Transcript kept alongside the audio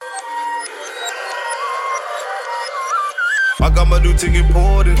I got my new thing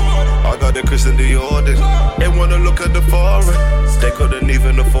imported. I got the Christian Dior. They wanna look at the foreign. They couldn't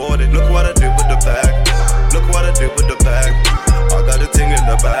even afford it. Look what I did with the bag. Look what I did with the bag. I got a thing in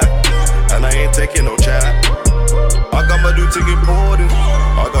the back, and I ain't taking no chat. I got my new thing imported.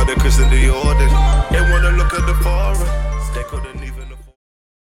 I got the Christian Dior. They wanna look at the foreign. They couldn't even afford.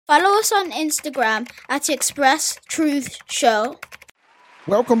 Follow us on Instagram at Express Truth Show.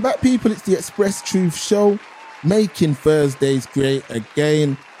 Welcome back, people. It's the Express Truth Show, making Thursdays great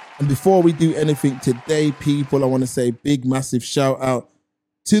again. And before we do anything today, people, I want to say big, massive shout out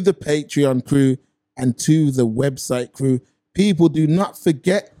to the Patreon crew and to the website crew. People, do not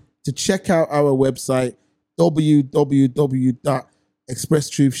forget to check out our website,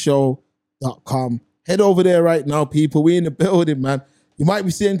 www.expresstruthshow.com. Head over there right now, people. We're in the building, man. You might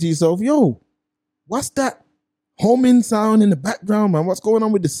be saying to yourself, yo, what's that humming sound in the background, man? What's going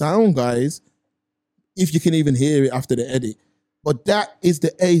on with the sound, guys? If you can even hear it after the edit. But that is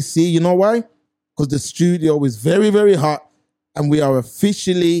the AC. You know why? Because the studio is very, very hot and we are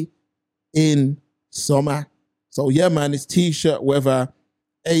officially in summer. So yeah, man, it's t-shirt weather,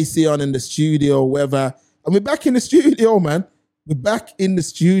 AC on in the studio weather. And we're back in the studio, man. We're back in the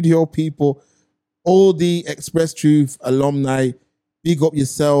studio, people. All the Express Truth alumni, big up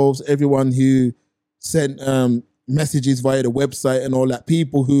yourselves, everyone who sent messages via the website and all that.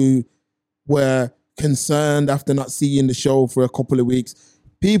 People who were concerned after not seeing the show for a couple of weeks.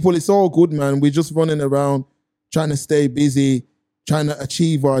 People, it's all good, man. We're just running around trying to stay busy, trying to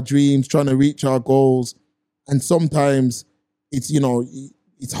achieve our dreams, trying to reach our goals. And sometimes it's, you know,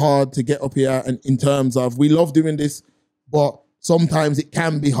 it's hard to get up here and in terms of, we love doing this, but sometimes it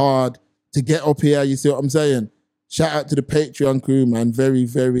can be hard to get up here. You see what I'm saying? Shout out to the Patreon crew, man. Very,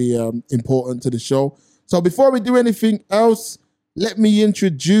 very important to the show. So before we do anything else, let me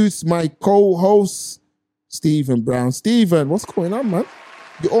introduce my co-host, Stephen Brown. Stephen, what's going on, man?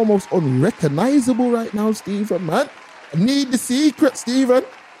 You're almost unrecognizable right now, Stephen, man. I need the secret, Stephen.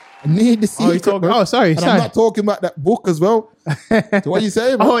 I need the secret. Sorry. I'm not talking about that book as well. So what are you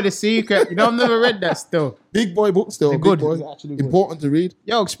saying, man? Oh, the secret. You know, I've never read that still. Big boy book still. Good. Boy. It's actually good. Important to read.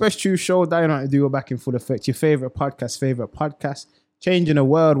 Yo, Express Truth Show, Dynamite Duo back in full effect. Your favorite podcast. Changing the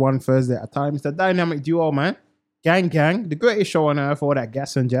world one Thursday at a time. It's the Dynamic Duo, man. Gang. The greatest show on earth, all that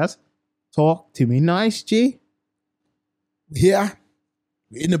gas and jazz. Talk to me nice, G. We're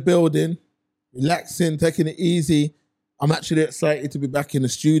in the building, relaxing, taking it easy. I'm actually excited to be back in the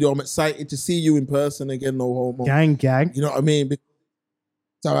studio. I'm excited to see you in person again, no homo. Gang. You know what I mean?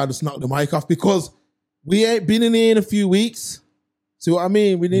 Sorry, I just knocked the mic off because we ain't been in here in a few weeks. See what I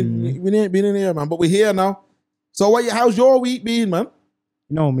mean? We ain't been in here, man. But we're here now. So how's your week been, man?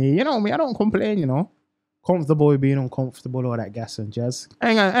 You know me. I don't complain, you know. Comfortable with being uncomfortable, all that gas and jazz.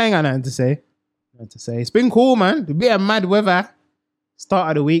 I ain't got nothing to say. It's been cool, man. A bit of mad weather. Start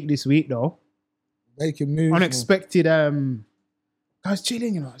of the week this week, though. Making moves. Unexpected. I was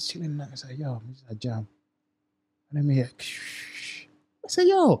chilling, I was like, yo, I'm just a jam. And then me hear, I said,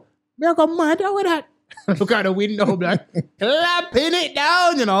 yo, me I got mad over that. Look out the window, like, clapping it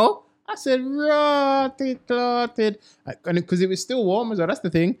down, you know. I said, rotted. And because it was still warm as well, that's the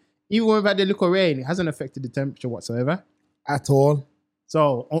thing. Even when we've had the little rain, it hasn't affected the temperature whatsoever. At all.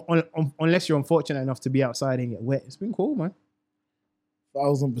 So, unless you're unfortunate enough to be outside and get wet, it's been cool, man.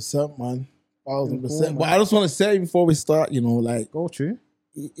 1000%, man. 1000%. Cool, but I just want to say before we start, like, go true.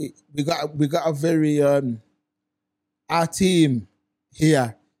 We got a very our team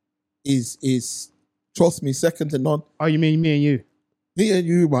here is trust me, second to none. Oh, you mean me and you? Me and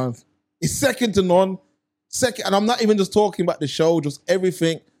you, man. It's second to none. And I'm not even just talking about the show, just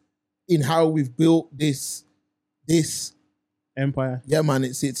everything in how we've built this empire. Yeah, man.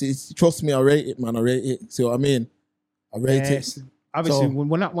 It's trust me, I rate it, man. I rate it. See what I mean? I rate it. Obviously,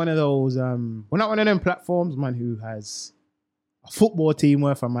 we're not one of those. We're not one of them platforms, man, who has a football team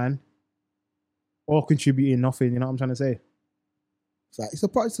worth a man, all contributing nothing. You know what I'm trying to say? It's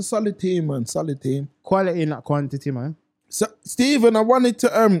a solid team, man. Solid team. Quality, not quantity, man. So, Stephen, I wanted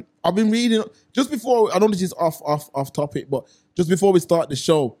to I've been reading just before. I know this is off topic, but just before we start the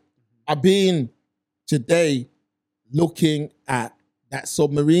show, I've been today looking at that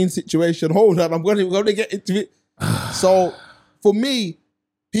submarine situation. Hold on, I'm going to get into it. So, for me,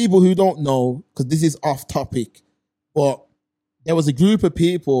 people who don't know, because this is off topic, but there was a group of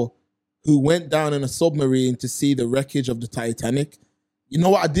people who went down in a submarine to see the wreckage of the Titanic. You know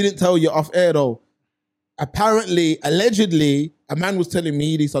what? I didn't tell you off air though. Apparently, allegedly, a man was telling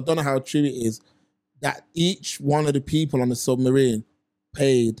me this, I don't know how true it is, that each one of the people on the submarine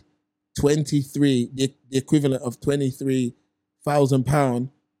paid the equivalent of £23,000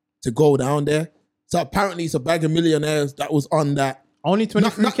 to go down there. So apparently it's a bag of millionaires that was on that. Only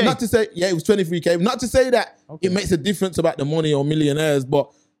 23K. Not to say, yeah, it was 23K. Not to say that it makes a difference about the money or millionaires,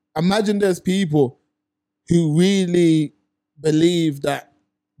 but imagine there's people who really believe that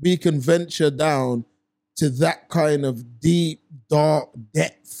we can venture down to that kind of deep, dark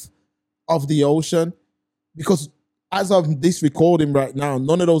depth of the ocean. Because as of this recording right now,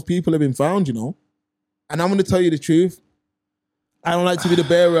 none of those people have been found, you know. And I'm going to tell you the truth. I don't like to be the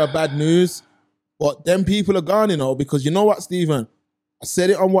bearer of bad news, but them people are gone, you know, because you know what, Stephen? I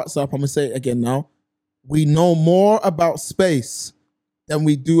said it on WhatsApp. I'm going to say it again now. We know more about space than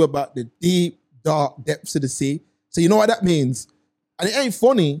we do about the deep, dark depths of the sea. So you know what that means? And it ain't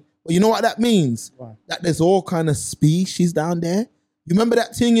funny, but you know what that means? Wow. That there's all kind of species down there. You remember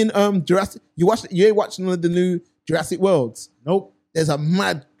that thing in Jurassic? You ain't watching none of the new Jurassic Worlds? Nope. There's a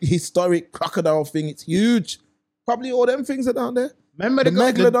mad historic crocodile thing. It's huge. Probably all them things are down there. Remember the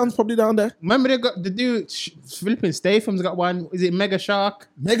Megalodon's probably down there. Remember they got the dude, Philippine Statham's got one. Is it Mega Shark?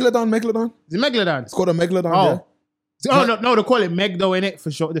 Megalodon. Is it Megalodon? It's called a Megalodon, oh. yeah. No, they call it Meg though, innit? For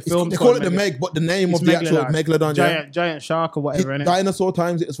sure. The film. They call it the Meg, but the name of the actual Megalodon, giant shark or whatever, innit? Dinosaur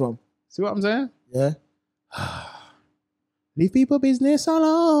times it's from. See what I'm saying? Yeah. Leave people business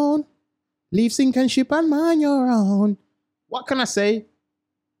alone. Leave sink and ship and mind your own. What can I say?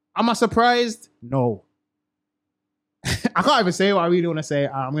 Am I surprised? No. I can't even say what I really want to say.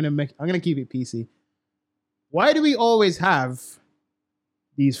 I'm gonna keep it PC. Why do we always have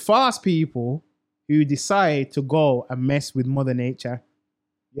these fast people who decide to go and mess with Mother Nature?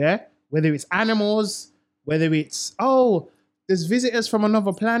 Yeah? Whether it's animals, whether it's, there's visitors from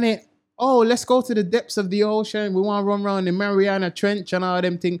another planet. Oh, let's go to the depths of the ocean. We want to run around the Mariana Trench and all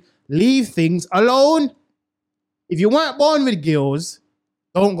them things. Leave things alone. If you weren't born with gills,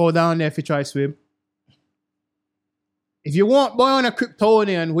 don't go down there if you try swim. If you weren't born a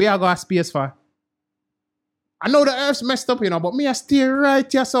Kryptonian, we are going to space for. I know the Earth's messed up, you know, but me, I stay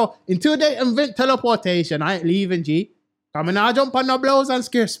right here. So until they invent teleportation, I ain't leaving, G. Come in, I'll jump on the blouse and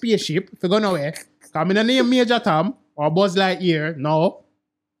scare spaceship if you go nowhere. Come in and name Major Tom or Buzz Lightyear. No.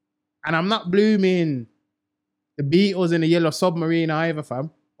 And I'm not blooming the Beatles in the Yellow Submarine either,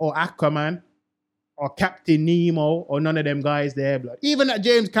 fam. Or Aquaman. Or Captain Nemo. Or none of them guys there, blood. Even that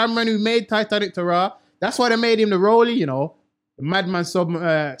James Cameron who made Titanic to Raw. That's why they made him the Rolly, you know. The Madman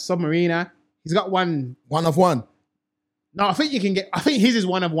Submariner. He's got one. One of one? No, I think his is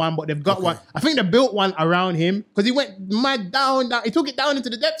one of one, but they've got one. I think they built one around him because he went mad down. He took it down into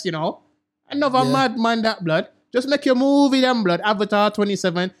the depths, you know. Another madman, that blood. Just make your movie, them blood. Avatar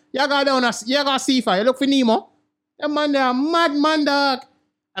 27. You got down you got C5. You look for Nemo. That man there, madman, dog.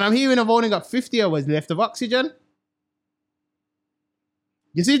 And I'm hearing I've only got 50 hours left of oxygen.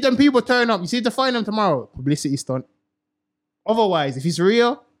 You see them people turn up. You see to find them tomorrow. Publicity stunt. Otherwise, if it's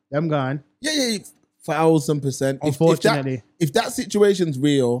real, them gone. Yeah. 1,000%. Unfortunately. If that situation's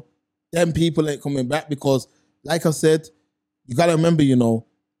real, then people ain't coming back because, like I said, you got to remember, you know,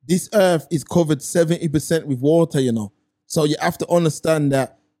 this earth is covered 70% with water, you know. So you have to understand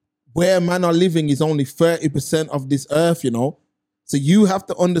that where man are living is only 30% of this earth, you know. So you have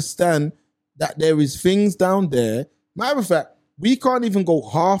to understand that there is things down there. Matter of fact, we can't even go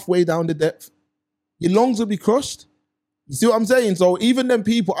halfway down the depth. Your lungs will be crushed. You see what I'm saying? So even them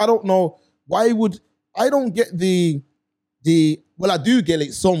people, I don't know, I don't get well, I do get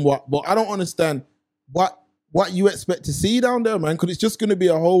it somewhat, but I don't understand what you expect to see down there, man, because it's just going to be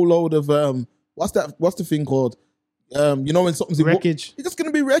a whole load of, what's the thing called? You know, when something's wreckage. It's just going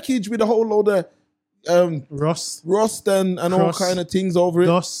to be wreckage with a whole load of rust and all kind of things over it.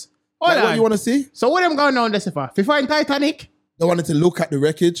 Dust. Like what you want to see? So what them going on this for? If you find Titanic, they wanted to look at the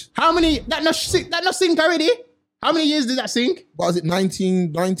wreckage. How many? That not sink already? How many years did that sink? What was it,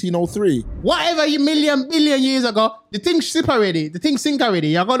 1903? Whatever billion years ago, the thing sink already. The thing sink already.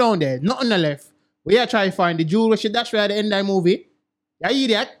 You go down there, nothing left. We are trying to find the jewel which that's right at the end of the movie. You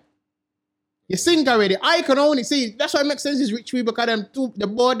idiot. You sink already. I can only see. That's why it makes sense is rich people because the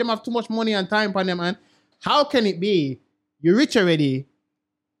board them have too much money and time on them, man. How can it be you're rich already,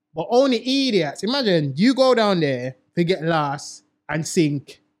 but only idiots? Imagine you go down there to get lost and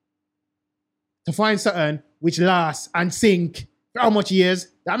sink to find something which lasts and sink for how much years?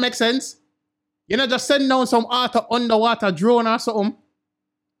 That makes sense? You're not just sending down some underwater drone or something.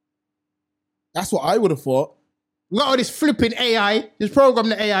 That's what I would have thought. We got all this flipping AI. Just program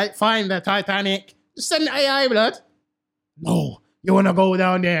the AI. Find the Titanic. Just send the AI, blood. No. You want to go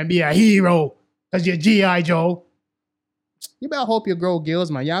down there and be a hero because you're G.I. Joe. You better hope you grow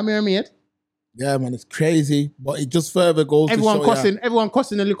gills, man. You know me? Yeah, man. It's crazy. But it just further goes everyone to show everyone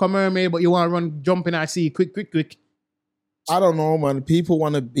cussing the little mermaid, but you want to run, jump in and see quick. I don't know, man. People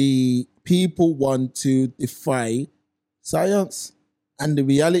want to be people want to defy science. And the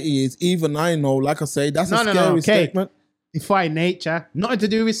reality is, even I know, like I say, that's a scary statement. Defy nature. Nothing to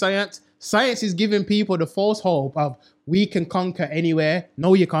do with science. Science is giving people the false hope of we can conquer anywhere.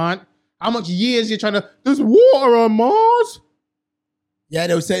 No, you can't. How much years you're trying to... There's water on Mars. Yeah,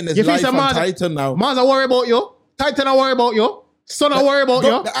 they were saying there's life on Titan now. Mars, I worry about you. Titan, I worry about you. Sun, I worry about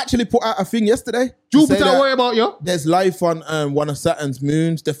you. They actually put out a thing yesterday. Jupiter, I worry about you. There's life on one of Saturn's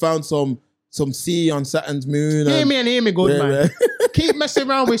moons. They found some sea on Saturn's moon. Hear me good, man. Keep messing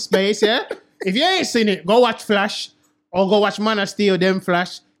around with space, yeah? If you ain't seen it, go watch Flash or go watch Man of Steel, them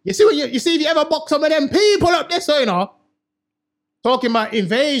Flash. You see if you ever box some of them people up there, so you know, talking about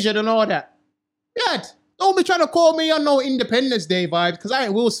invasion and all that. Yeah, don't be trying to call me on no Independence Day vibes because I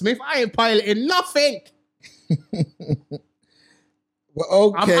ain't Will Smith. I ain't piloting nothing. Well,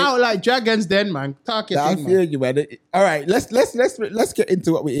 okay. I'm out like dragons then, man. Talk your thing, I feel you, man. All right, let's get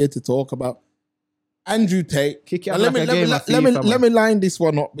into what we're here to talk about. Andrew Tate. Kick it up let me line this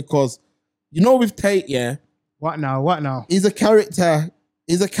one up because you know with Tate, yeah. What now? He's a character.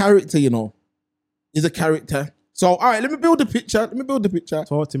 He's a character, you know. He's a character. So, all right, let me build the picture.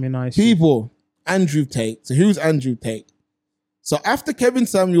 Talk to me nice. People, Andrew Tate. So, who's Andrew Tate? So, after Kevin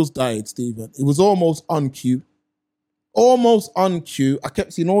Samuels died, Stephen, it was almost on cue. I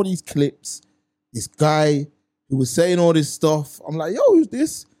kept seeing all these clips. This guy who was saying all this stuff. I'm like, yo, who's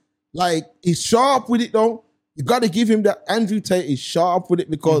this? Like, he's sharp with it, though. You got to give him that. Andrew Tate is sharp with it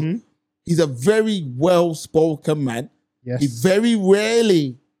because he's a very well-spoken man. Yes. He very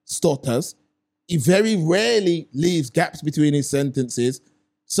rarely stutters. He very rarely leaves gaps between his sentences.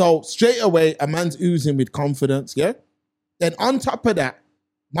 So straight away, a man's oozing with confidence, yeah? Then on top of that,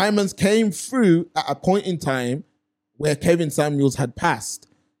 my man's came through at a point in time where Kevin Samuels had passed.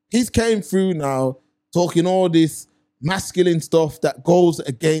 He's came through now talking all this masculine stuff that goes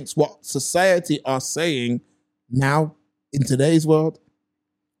against what society are saying now in today's world.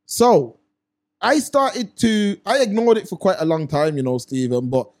 So I ignored it for quite a long time, you know,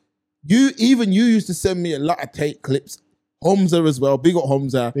 Stephen, but you used to send me a lot of Tate clips. Humza as well, big up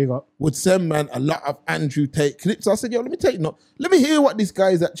Humza. Big up. Would send, man, a lot of Andrew Tate clips. I said, yo, let me hear what this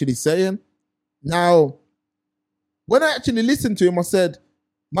guy is actually saying. Now, when I actually listened to him, I said,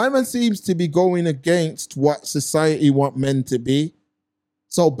 my man seems to be going against what society want men to be.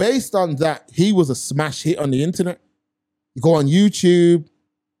 So based on that, he was a smash hit on the internet. You go on YouTube,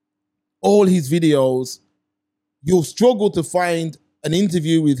 all his videos, you'll struggle to find an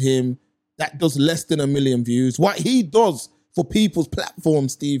interview with him that does less than 1 million views. What he does for people's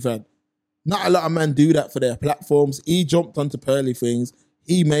platforms, Stephen, not a lot of men do that for their platforms. He jumped onto Pearly Things.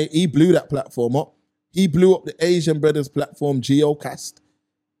 He blew that platform up. He blew up the Asian Brothers platform, Geocast,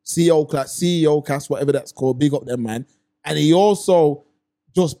 CEOcast, whatever that's called. Big up them, man. And he also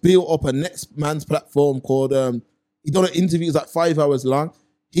just built up a next man's platform called, he done an interview, it was like 5 hours long.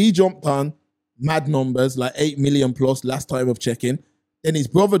 He jumped on, mad numbers, like 8 million plus last time of checking. Then his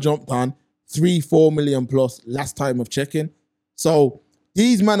brother jumped on, 3-4 million plus last time of checking. So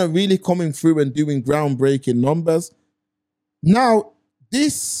these men are really coming through and doing groundbreaking numbers. Now,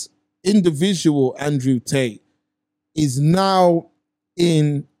 this individual, Andrew Tate, is now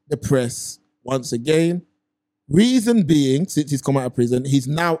in the press once again. Reason being, since he's come out of prison, he's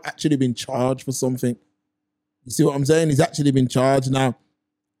now actually been charged for something. You see what I'm saying? He's actually been charged. Now,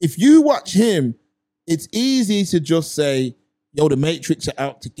 if you watch him, it's easy to just say, yo, the Matrix are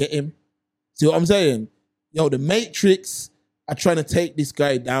out to get him. See what I'm saying? Yo, the Matrix are trying to take this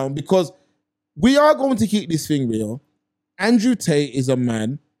guy down because we are going to keep this thing real. Andrew Tate is a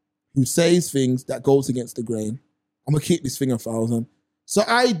man who says things that goes against the grain. I'm going to keep this thing 1,000. So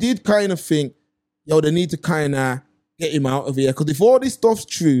I did kind of think, yo, they need to kind of get him out of here. Because if all this stuff's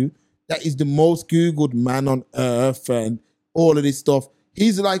true, that is the most Googled man on earth and all of this stuff.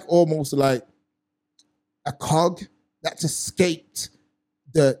 He's like almost like a cog that's escaped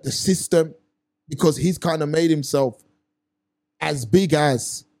the system because he's kind of made himself as big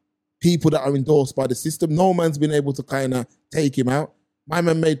as people that are endorsed by the system. No man's been able to kind of take him out. My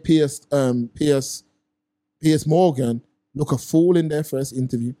man made Piers Morgan look a fool in their first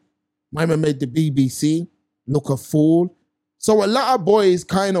interview. My man made the BBC look a fool. So a lot of boys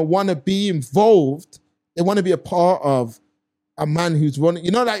kind of want to be involved. They want to be a part of a man who's running.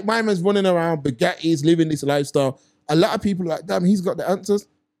 You know, like my man's running around Bugattis, living this lifestyle. A lot of people are like, damn, he's got the answers.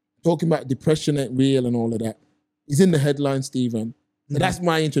 Talking about depression ain't real and all of that. He's in the headlines, Stephen. So that's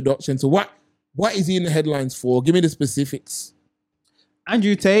my introduction. So what is he in the headlines for? Give me the specifics.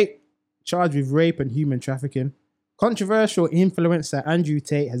 Andrew Tate, charged with rape and human trafficking. Controversial influencer Andrew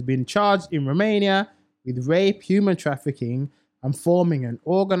Tate has been charged in Romania with rape, human trafficking, and forming an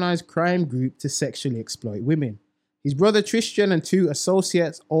organized crime group to sexually exploit women. His brother Tristan and 2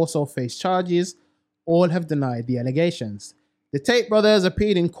 associates also face charges. All have denied the allegations. The Tate brothers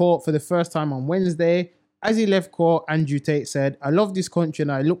appeared in court for the first time on Wednesday. As he left court, Andrew Tate said, "I love this country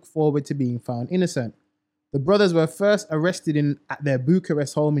and I look forward to being found innocent." The brothers were first arrested at their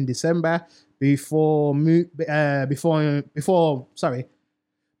Bucharest home in December before being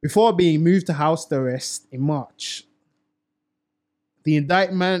moved to house arrest in March. The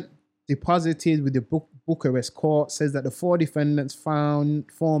indictment deposited with the Bucharest court says that the 4 defendants formed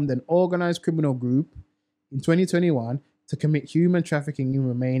an organized criminal group in 2021 to commit human trafficking in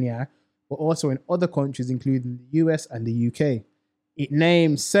Romania, but also in other countries, including the US and the UK. It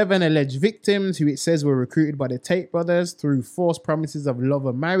names 7 alleged victims who it says were recruited by the Tate brothers through false promises of love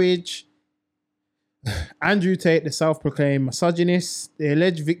and marriage. Andrew Tate, the self-proclaimed misogynist, the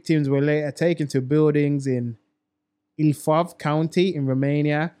alleged victims were later taken to buildings in Ilfov County in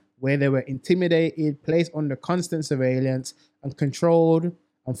Romania, where they were intimidated, placed under constant surveillance, and controlled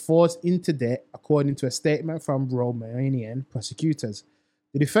and forced into debt, according to a statement from Romanian prosecutors.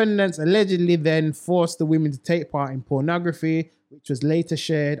 The defendants allegedly then forced the women to take part in pornography, which was later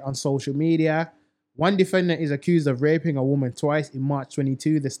shared on social media. One defendant is accused of raping a woman twice in March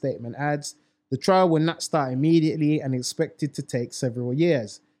 22, the statement adds. The trial will not start immediately and expected to take several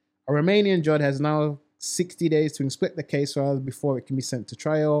years. A Romanian judge has now 60 days to inspect the case file before it can be sent to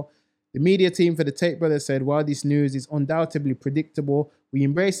trial. The media team for the Tate brothers said, while this news is undoubtedly predictable, we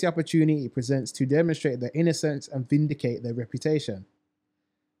embrace the opportunity it presents to demonstrate their innocence and vindicate their reputation.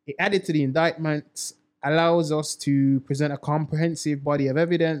 It added to the indictment, allows us to present a comprehensive body of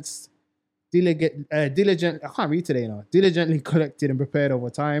evidence, diligently collected and prepared over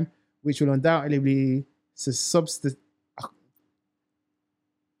time, which will undoubtedly be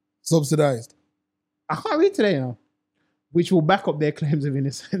Subsidized. I can't read today now. Which will back up their claims of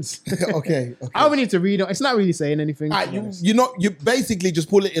innocence. Okay. I would need to read it. It's not really saying anything. You basically just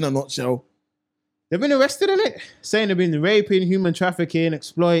pull it in a nutshell. They've been arrested on it, saying they've been raping, human trafficking,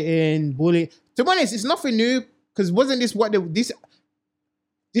 exploiting, bullying. To be honest, it's nothing new, because wasn't this what it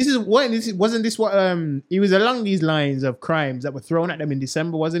was along these lines of crimes that were thrown at them in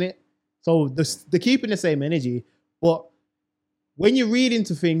December, wasn't it? So they're keeping the same energy. But when you read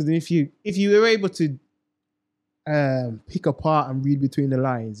into things, and if you were able to pick apart and read between the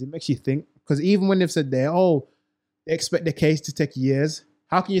lines, it makes you think. Because even when they've said they expect the case to take years,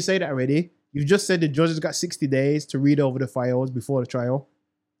 how can you say that already? You've just said the judges got 60 days to read over the files before the trial.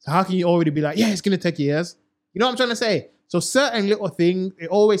 So how can you already be like, yeah, it's going to take years? You know what I'm trying to say? So certain little things, it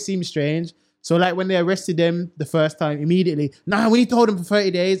always seems strange. So like when they arrested them the first time, immediately, we need to hold them for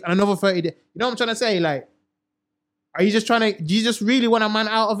 30 days and another 30 days. You know what I'm trying to say? Like, do you just really want a man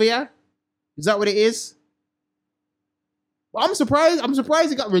out of here? Is that what it is? Well, I'm surprised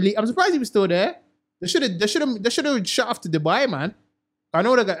he got released. I'm surprised he was still there. They should have shut off to Dubai, man. I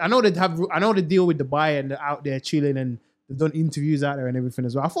know they deal with Dubai and they're out there chilling and they've done interviews out there and everything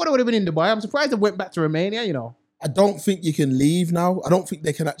as well. I thought they would have been in Dubai. I'm surprised they went back to Romania, you know. I don't think you can leave now. I don't think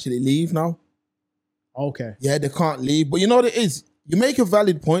they can actually leave now. Okay. Yeah, they can't leave. But you know what it is? You make a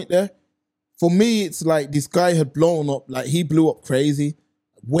valid point there. For me, it's like this guy had blown up. Like, he blew up crazy.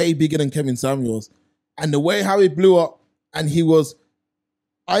 Way bigger than Kevin Samuels. And the way how he blew up, and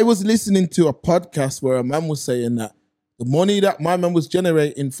I was listening to a podcast where a man was saying that the money that my man was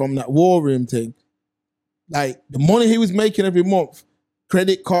generating from that war room thing, like the money he was making every month,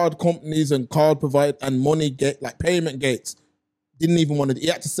 credit card companies and card provide and payment gates didn't even want to. He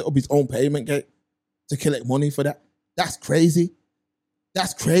had to set up his own payment gate to collect money for that. That's crazy.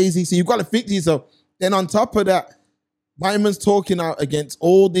 That's crazy. So you've got to think to yourself. Then on top of that, my man's talking out against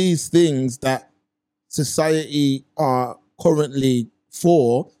all these things that society are currently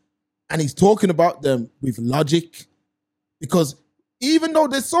for, and he's talking about them with logic. Because even though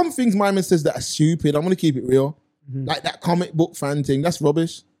there's some things my man says that are stupid, I'm going to keep it real. Mm-hmm. Like that comic book fan thing, that's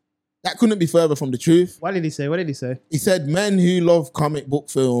rubbish. That couldn't be further from the truth. What did he say? He said men who love comic book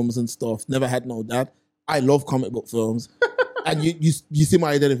films and stuff never had no dad. I love comic book films. And you see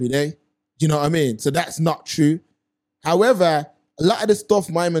my dad every day. Do you know what I mean? So that's not true. However, a lot of the stuff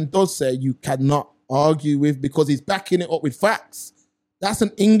my man does say you cannot argue with because he's backing it up with facts. That's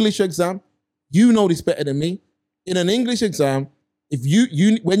an English exam. You know this better than me. In an English exam, if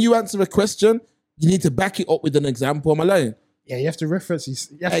you when you answer a question, you need to back it up with an example. Am I lying? Yeah, you have to reference.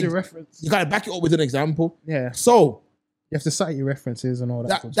 You got to back it up with an example. Yeah. So you have to cite your references and all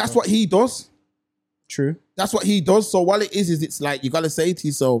that. That's what he does. True. That's what he does. So what it is it's like you got to say to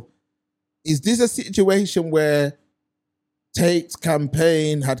yourself, is this a situation where Tate's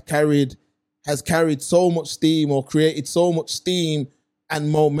campaign had carried has carried so much steam or created so much steam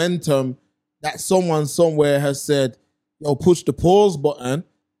and momentum that someone somewhere has said, yo, push the pause button.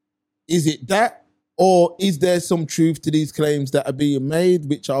 Is it that? Or is there some truth to these claims that are being made,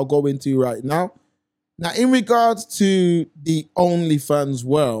 which I'll go into right now? Now, in regards to the OnlyFans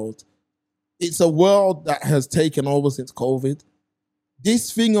world, it's a world that has taken over since COVID.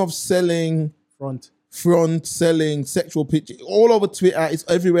 This thing of selling front selling sexual pictures all over Twitter, it's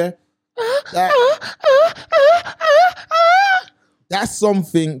everywhere. That's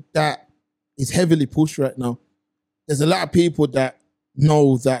something that is heavily pushed right now. There's a lot of people that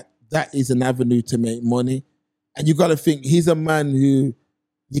know that that is an avenue to make money. And you got to think, he's a man who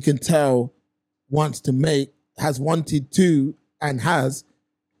you can tell has wanted to and has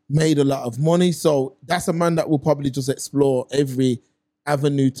made a lot of money. So that's a man that will probably just explore every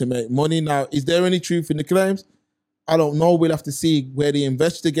avenue to make money. Now, is there any truth in the claims? I don't know. We'll have to see where the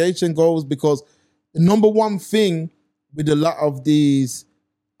investigation goes, because the number one thing with a lot of these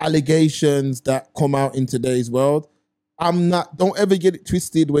allegations that come out in today's world, don't ever get it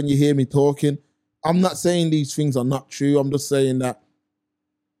twisted when you hear me talking. I'm not saying these things are not true. I'm just saying that,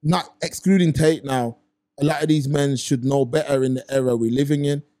 not excluding Tate now, a lot of these men should know better in the era we're living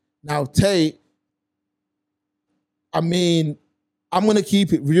in. Now, Tate, I mean, I'm going to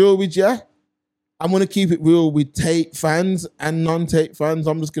keep it real with you. I'm going to keep it real with Tate fans and non-Tate fans.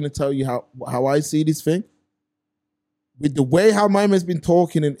 I'm just going to tell you how I see this thing. With the way how my man's been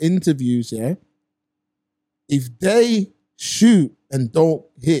talking in interviews, yeah, if they shoot and don't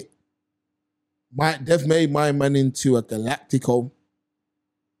hit, they've made my man into a Galactico.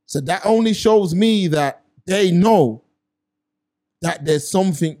 So that only shows me that they know that there's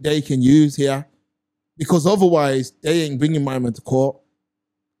something they can use here, because otherwise they ain't bringing my man to court.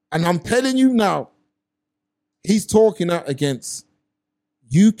 And I'm telling you now, he's talking out against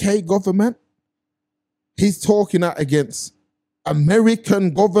UK government. He's talking out against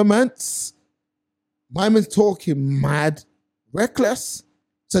American governments. My man's talking mad, reckless.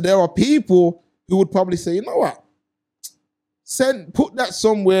 So there are people who would probably say, you know what? Put that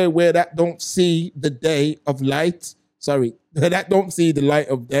somewhere where that don't see the day of light. Sorry, that don't see the light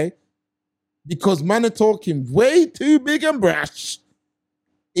of day. Because man are talking way too big and brash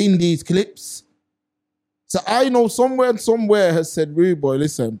in these clips. So I know somewhere has said, Rude boy,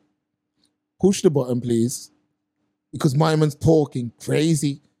 listen, push the button, please. Because my man's talking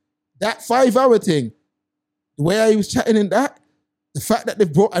crazy. That 5-hour thing, the way I was chatting in that, the fact that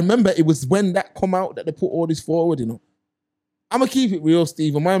I remember it was when that come out that they put all this forward, you know. I'm going to keep it real,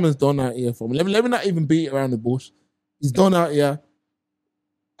 Stephen. My man's done out here for me. Let me not even beat around the bush. He's done out here.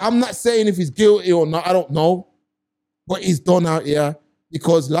 I'm not saying if he's guilty or not, I don't know. But he's done out here.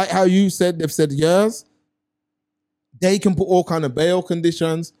 Because like how you said, they've said years, they can put all kind of bail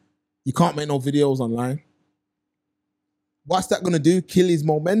conditions. You can't make no videos online. What's that going to do? Kill his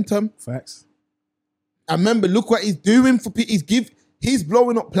momentum? Facts. And remember, look what he's doing for people. He's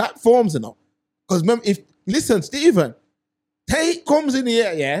blowing up platforms, you know. Because remember, listen, Stephen, Tate comes in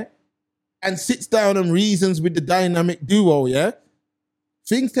here, yeah, and sits down and reasons with the dynamic duo, yeah.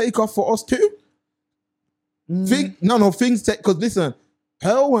 Things take off for us too. Things take, because listen,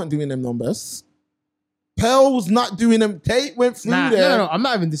 Pearl weren't doing them numbers. Pearl was not doing them. Tate went through there. No, I'm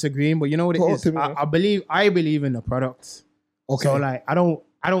not even disagreeing, but you know what it is? I believe in the products. Okay. So like, I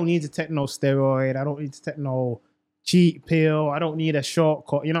don't need to take no steroid. I don't need to take no cheat pill. I don't need a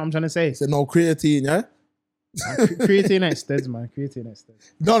shortcut. You know what I'm trying to say? So no creatine, yeah? Creatine ain't steads, man. Creatine ain't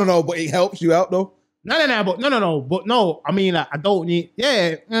steads. No, but it helps you out though. No. I mean, like, I don't need.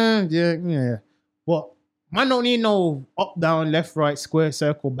 Yeah. But man, don't need no up, down, left, right, square,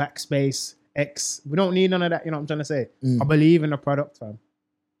 circle, backspace, X. We don't need none of that. You know what I'm trying to say? I believe in the product, fam.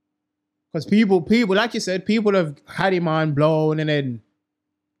 Because people, like you said, people have had him on blown and then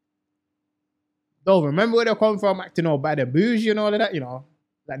don't remember where they come from, acting all bad, bougie and all of that, you know.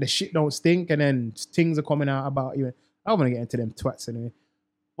 Like the shit don't stink and then things are coming out about you. I don't want to get into them twats anyway.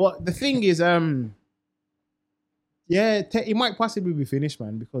 But the thing is, he might possibly be finished,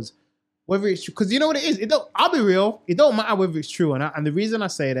 man, because whether it's true, because you know what it is? I'll be real, it don't matter whether it's true or not. And the reason I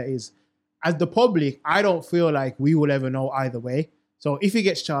say that is, as the public, I don't feel like we will ever know either way. So if he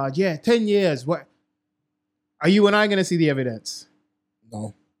gets charged, 10 years, what? Are you and I going to see the evidence?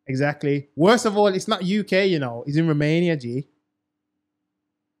 No. Exactly. Worst of all, it's not UK, you know. He's in Romania, G.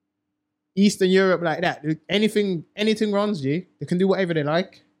 Eastern Europe like that. Anything runs, G. They can do whatever they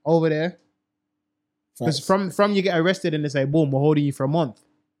like over there. Because from you get arrested and they say, boom, we're holding you for a month,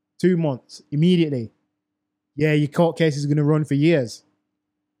 2 months, immediately. Yeah, your court case is going to run for years.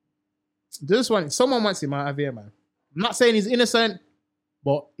 Someone wants him out of here, man. I'm not saying he's innocent.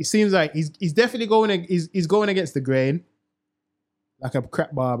 But it seems like he's definitely he's going against the grain, like a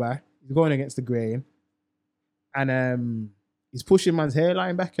crap barber. He's going against the grain, and he's pushing man's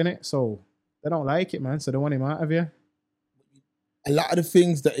hairline back in it. So they don't like it, man. So they want him out of here. A lot of the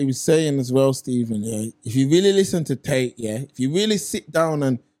things that he was saying as well, Stephen, yeah, if you really listen to Tate, yeah, if you really sit down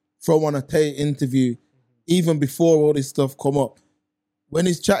and throw on a Tate interview, even before all this stuff come up, when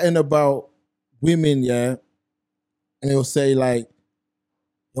he's chatting about women, yeah, and he'll say like,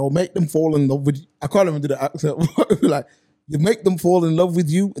 you'll make them fall in love with you. I can't even do the accent. Like, you make them fall in love with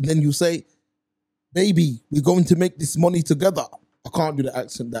you, and then you say, baby, we're going to make this money together. I can't do the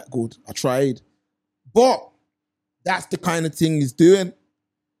accent that good. I tried. But that's the kind of thing he's doing.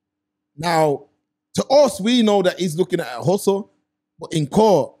 Now, to us, we know that he's looking at a hustle, but in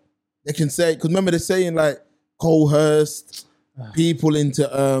court, they can say, because remember they're saying like coerced people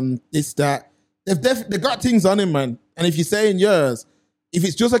into this, that. They got things on him, man. And if you're saying yours, if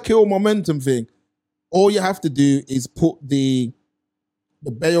it's just a kill momentum thing, all you have to do is put the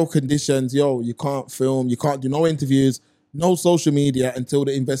bail conditions, you can't film, you can't do no interviews, no social media until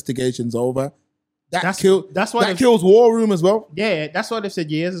the investigation's over. That kills War Room as well. Yeah, that's why they've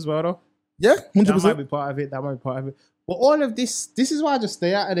said years as well, though. Yeah, 100%. That might be part of it. But all of this is why I just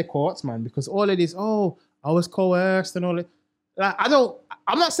stay out of the courts, man, because all of this, I was coerced and all that. Like,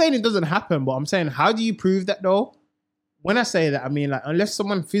 I'm not saying it doesn't happen, but I'm saying, how do you prove that, though? When I say that, I mean, like, unless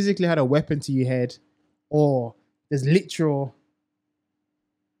someone physically had a weapon to your head, or there's literal,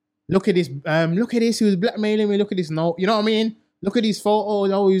 look at this, he was blackmailing me, look at this note, you know what I mean? Look at these photos,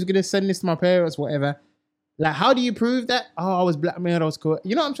 he was going to send this to my parents, whatever. Like, how do you prove that? I was blackmailed, I was cool.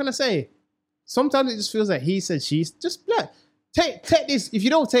 You know what I'm trying to say? Sometimes it just feels like he said she's just black. Take this, if you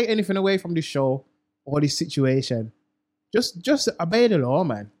don't take anything away from this show or this situation, just obey the law,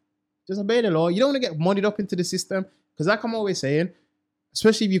 man. Just obey the law. You don't want to get muddied up into the system. Because like I'm always saying,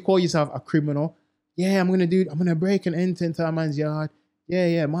 especially if you call yourself a criminal, I'm going to break and enter into a man's yard.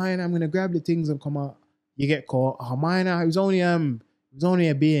 Mine, I'm going to grab the things and come out. You get caught. Mine, it was only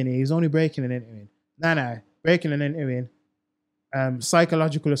a B&E. He was only breaking and entering. Nah, breaking and entering.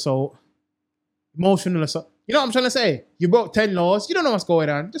 Psychological assault. Emotional assault. You know what I'm trying to say? You broke 10 laws. You don't know what's going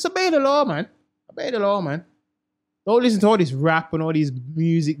on. Just obey the law, man. Obey the law, man. Don't listen to all this rap and all these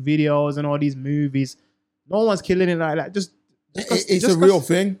music videos and all these movies. No one's killing it like that. It's a real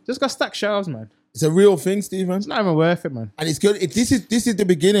thing. Just go stack shelves, man. It's a real thing, Stephen. It's not even worth it, man. And it's good. This is the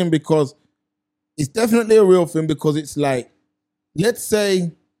beginning, because it's definitely a real thing, because it's like, let's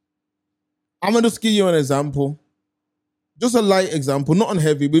say, I'm going to just give you an example. Just a light example, not on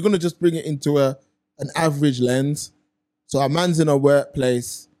heavy. We're going to just bring it into an average lens. So a man's in a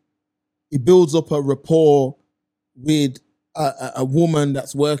workplace. He builds up a rapport with a woman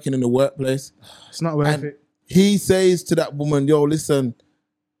that's working in the workplace. It's not worth it. He says to that woman, listen,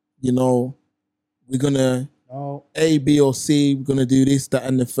 we're going to A, B, or C. We're going to do this, that,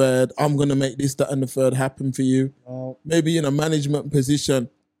 and the third. I'm going to make this, that, and the third happen for you. Maybe in a management position.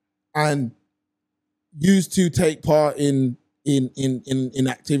 And used to take part in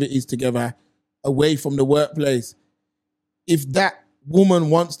activities together away from the workplace. If that woman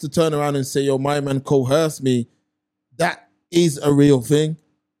wants to turn around and say, my man coerced me, that is a real thing.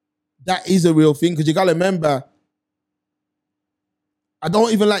 That is a real thing, because you got to remember, I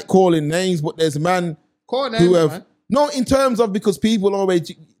don't even like calling names, but there's man who have... Man. No, in terms of, because people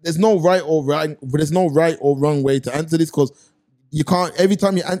always... There's no right or wrong way to answer this, because you can't... Every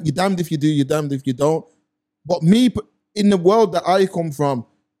time you're damned if you do, you're damned if you don't. But me, in the world that I come from,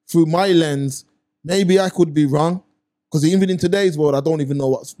 through my lens, maybe I could be wrong, because even in today's world, I don't even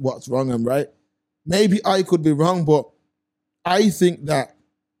know what's wrong and right. Maybe I could be wrong, but I think that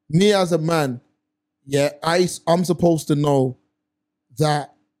me as a man, I'm supposed to know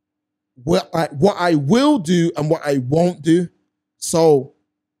that what I will do and what I won't do. So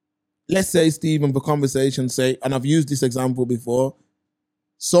let's say, Stephen, for conversation's sake, and I've used this example before,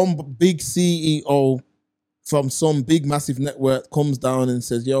 some big CEO from some big massive network comes down and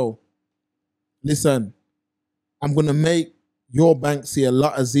says, listen, I'm going to make your bank see a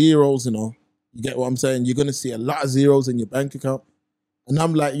lot of zeros, You get what I'm saying? You're going to see a lot of zeros in your bank account. And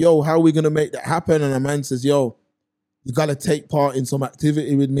I'm like, how are we going to make that happen? And a man says, you got to take part in some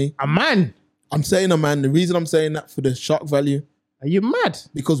activity with me. A man? I'm saying a man. The reason I'm saying that, for the shock value. Are you mad?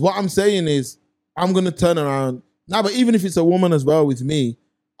 Because what I'm saying is, I'm going to turn around. Nah, but even if it's a woman as well with me,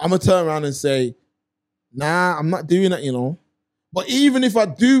 I'm going to turn around and say, nah, I'm not doing that, But even if I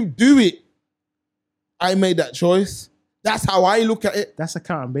do it, I made that choice. That's how I look at it. That's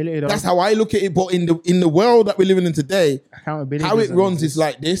accountability, though. That's how I look at it. But in the world that we're living in today, accountability, how it runs is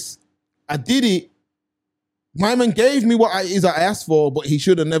like this. I did it. My man gave me what I asked for, but he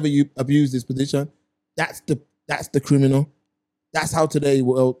should have never abused his position. That's the criminal. That's how today's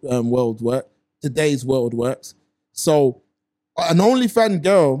world works. So an OnlyFans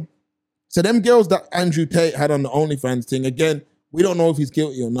girl, so them girls that Andrew Tate had on the OnlyFans thing, again, we don't know if he's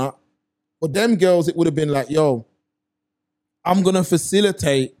guilty or not. But them girls, it would have been like, yo, I'm going to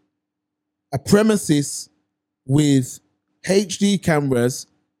facilitate a premises with HD cameras.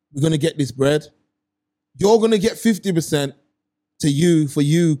 We're going to get this bread. You're going to get 50% for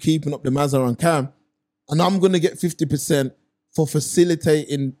you keeping up the Mazza on cam. And I'm going to get 50% for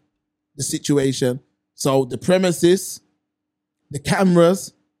facilitating the situation. So the premises, the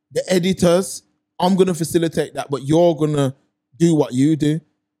cameras, the editors, I'm going to facilitate that, but you're going to do what you do.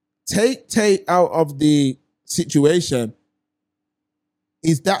 Take Tate out of the situation.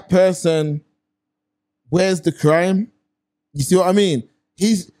 Is that person, where's the crime? You see what I mean?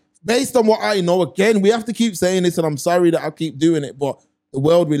 He's, based on what I know, again, we have to keep saying this, and I'm sorry that I keep doing it, but the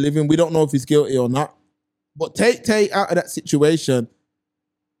world we live in, we don't know if he's guilty or not. But take Tate out of that situation.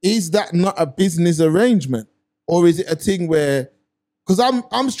 Is that not a business arrangement? Or is it a thing where, because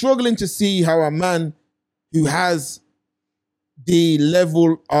I'm struggling to see how a man who has the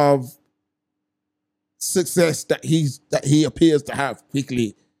level of success that he appears to have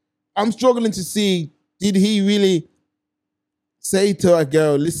quickly, I'm struggling to see, did he really say to a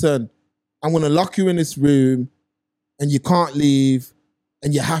girl, listen, I'm going to lock you in this room and you can't leave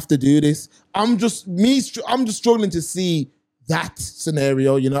and you have to do this? I'm just struggling to see that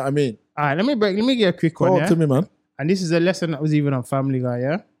scenario, you know what I mean? All right, let me give you a quick one, Talk to me, man. And this is a lesson that was even on Family Guy,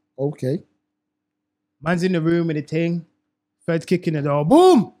 yeah? Okay. Man's in the room with the thing, Fed's kicking the door,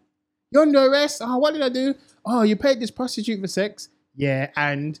 boom! You're under arrest. Oh, what did I do? Oh, you paid this prostitute for sex? Yeah,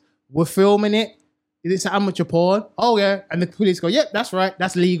 and we're filming it. Is it amateur porn? Oh, yeah. And the police go, yep, that's right.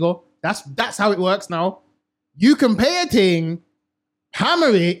 That's legal. That's how it works now. You can pay a thing, hammer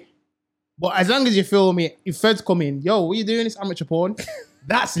it, but as long as you film it, if feds come in, yo, what are you doing? It's amateur porn.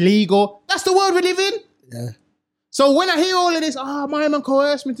 That's legal. That's the world we live in. Yeah. So when I hear all of this, my man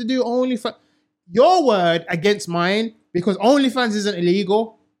coerced me to do OnlyFans. Your word against mine, because OnlyFans isn't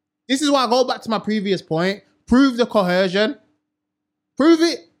illegal. This is why I go back to my previous point. Prove the coercion. Prove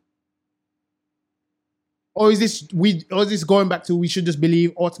it. Or is this going back to we should just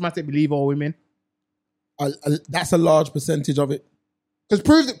automatically believe all women? That's a large percentage of it. Because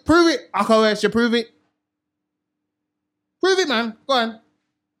prove it. I coerce you, prove it. Prove it, man. Go on.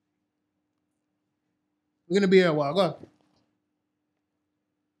 We're going to be here a while. Go on.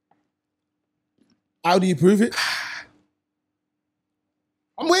 How do you prove it?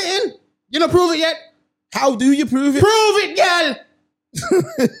 I'm waiting. You don't prove it yet? How do you prove it? Prove it, girl!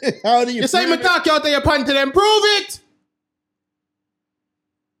 How do you You say me talk you out of your pant to them. Prove it!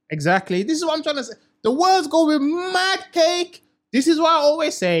 Exactly. This is what I'm trying to say. The world's going mad cake. This is why I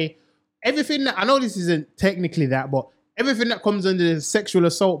always say, everything that, I know this isn't technically that, but everything that comes under the sexual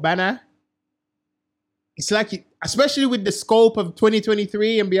assault banner, it's like, especially with the scope of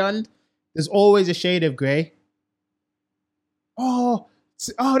 2023 and beyond, there's always a shade of grey. Oh,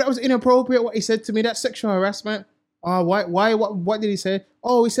 that was inappropriate what he said to me. That's sexual harassment. Oh, why, what did he say?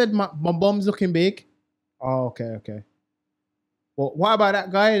 Oh, he said my bum's looking big. Oh, okay. Well, what about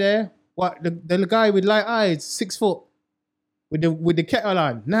that guy there? What, the guy with light eyes, 6 foot, with the kettle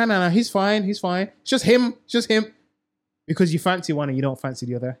on? No, he's fine. It's just him. Because you fancy one and you don't fancy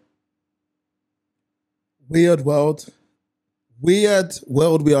the other. Weird world we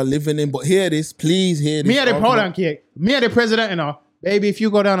are living in. But hear this, please hear this. Me and the president, you know, baby, if you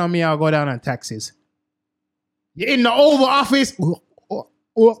go down on me, I'll go down on taxes. You're in the Oval Office.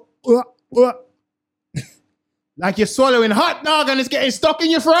 Like you're swallowing hot dog and it's getting stuck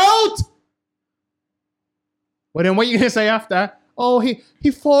in your throat. But then what you gonna say after? Oh, he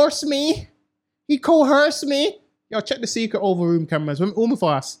forced me. He coerced me. Yo, check the secret Oval Room cameras. Who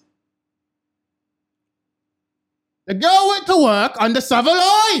for us? The girl went to work on the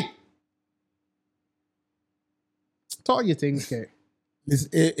Savoy. Talk your things, Kate.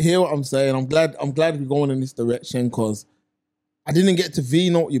 Hear what I'm saying. I'm glad we're going in this direction because I didn't get to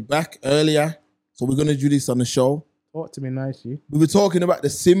V-note you back earlier. So we're going to do this on the show. Talk to me nicely. We were talking about the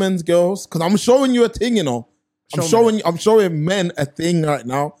Simmons girls because I'm showing you a thing, you know. I'm showing men a thing right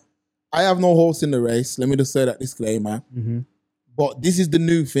now. I have no horse in the race. Let me just say that disclaimer. Mm-hmm. But this is the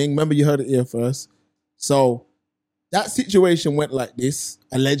new thing. Remember, you heard it here first. So that situation went like this.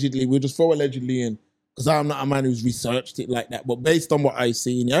 Allegedly. We'll just throw allegedly in because I'm not a man who's researched it like that. But based on what I've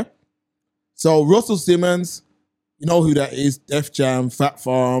seen, yeah? So Russell Simmons, you know who that is. Def Jam, Fat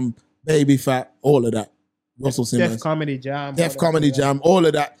Farm, Baby Fat, all of that. Russell Simmons. Def Comedy Jam. Def Comedy Jam, all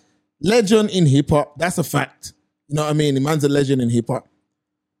of that. legend in hip hop. That's a fact. You know what I mean? The man's a legend in hip hop.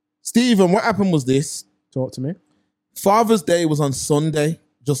 Stephen, what happened was this. Talk to me. Father's Day was on Sunday,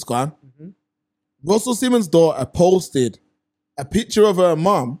 just gone. Russell Simmons' daughter posted a picture of her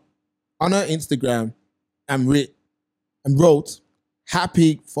mom on her Instagram and wrote,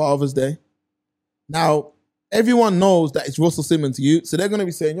 Happy Father's Day. Now, everyone knows that it's Russell Simmons' youth, so they're going to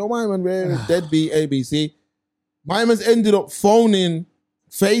be saying, yo, my man, where is deadbeat ABC? My man's ended up phoning,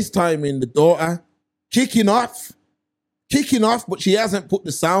 FaceTiming the daughter, kicking off, but she hasn't put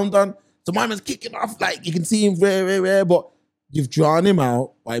the sound on. So my man's kicking off, like you can see him very, but you've drawn him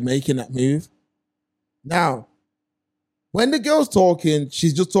out by making that move. Now, when the girl's talking,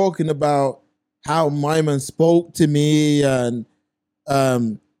 she's just talking about how my man spoke to me and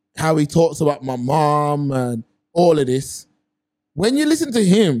how he talks about my mom and all of this. When you listen to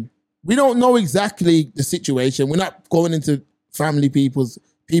him, we don't know exactly the situation. We're not going into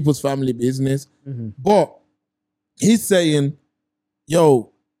people's family business. But he's saying,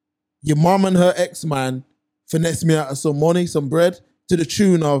 yo, your mom and her ex-man finessed me out of some money, some bread, to the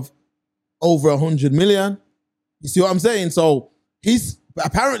tune of over 100 million. You see what I'm saying? So he's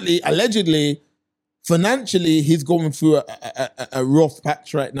apparently, allegedly, financially, he's going through a rough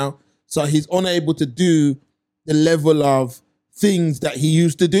patch right now. So he's unable to do the level of things that he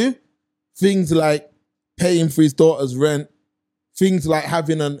used to do. Things like paying for his daughter's rent. Things like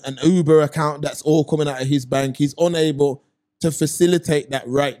having an Uber account that's all coming out of his bank. He's unable to facilitate that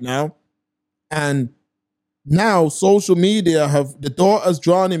right now. And now social media the daughter's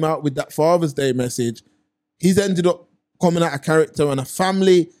drawn him out with that Father's Day message. He's ended up coming out of character, and a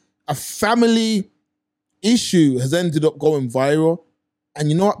family issue has ended up going viral.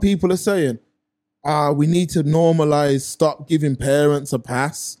 And you know what people are saying? We need to normalize, stop giving parents a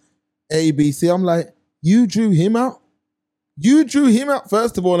pass. ABC. I'm like, you drew him out? You drew him out,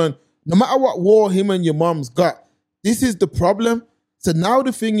 first of all, and no matter what war him and your mom's got, this is the problem. So now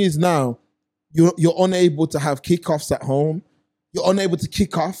the thing is now, you're unable to have kickoffs at home. You're unable to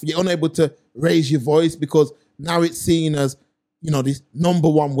kick off. You're unable to raise your voice because now it's seen as, this number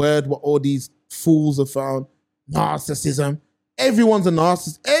one word what all these fools have found, narcissism. Everyone's a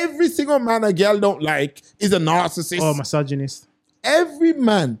narcissist. Every single man a girl don't like is a narcissist. Oh, misogynist. Every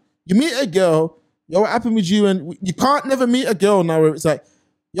man. You meet a girl, yo, what happened with you? And you can't never meet a girl now where it's like,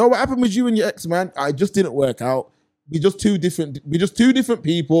 yo, what happened with you and your ex-man? I just didn't work out. We're just two different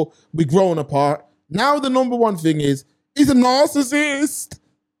people. We're growing apart. Now the number one thing is, he's a narcissist.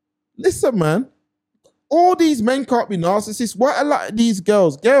 Listen, man. All these men can't be narcissists. What a lot of these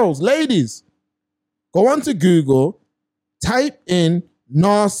girls, ladies, go onto Google, type in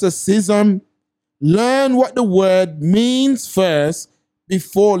narcissism, learn what the word means first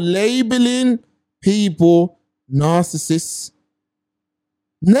before labeling people narcissists.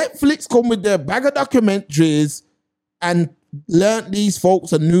 Netflix come with their bag of documentaries and learnt these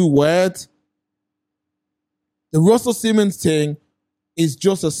folks a new word. The Russell Simmons thing is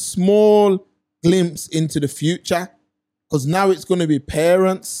just a small glimpse into the future, because now it's going to be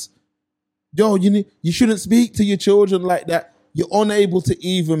parents. Yo, you shouldn't speak to your children like that. You're unable to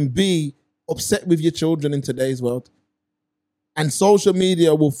even be upset with your children in today's world. And social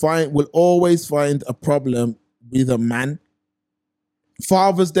media will always find a problem with a man.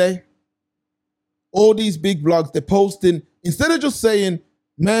 Father's Day, all these big blogs, they're posting, instead of just saying,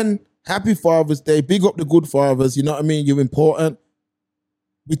 men, happy Father's Day, big up the good fathers, you know what I mean? You're important.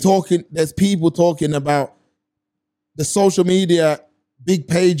 There's people talking about the social media big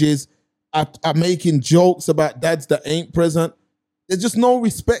pages are making jokes about dads that ain't present. There's just no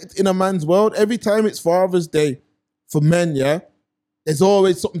respect in a man's world. Every time it's Father's Day for men, yeah, there's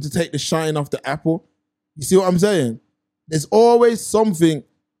always something to take the shine off the apple. You see what I'm saying? There's always something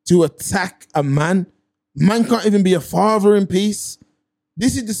to attack a man. Man can't even be a father in peace.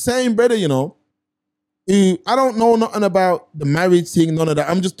 This is the same brother, I don't know nothing about the marriage thing, none of that.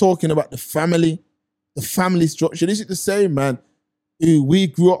 I'm just talking about the family structure. This is the same man who we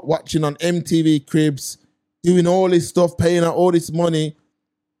grew up watching on MTV Cribs, doing all this stuff, paying out all this money.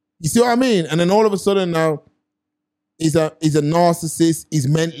 You see what I mean? And then all of a sudden now, he's a narcissist, he's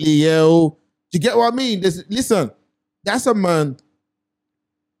mentally ill. Do you get what I mean? Listen, that's a man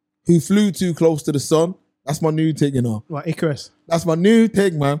who flew too close to the sun. That's my new thing, What, Icarus? That's my new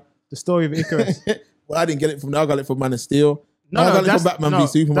thing, man. The story of Icarus. Well, I didn't get it from there. I got it from Man of Steel. I got it from Batman v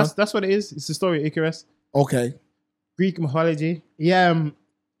Superman. That's what it is. It's the story of Icarus. Okay. Greek mythology.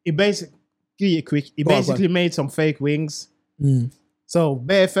 He basically made some fake wings. So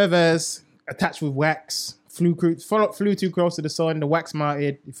bare feathers attached with wax. Flew too close to the sun. The wax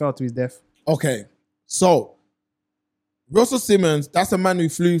melted. He fell to his death. Okay. So Russell Simmons, that's a man who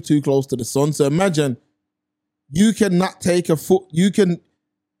flew too close to the sun. So imagine you cannot take a foot, you can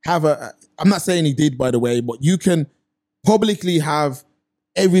have I'm not saying he did, by the way, but you can publicly have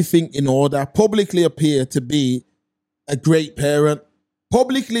everything in order, publicly appear to be a great parent,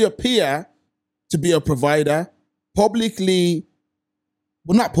 publicly appear to be a provider, publicly,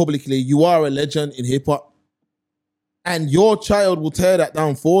 well, not publicly, you are a legend in hip hop. And your child will tear that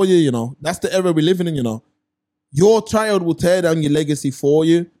down for you, you know. That's the era we're living in, you know. Your child will tear down your legacy for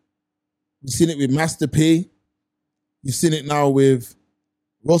you. You've seen it with Master P. You've seen it now with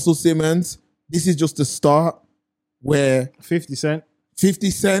Russell Simmons. This is just the start where 50 Cent.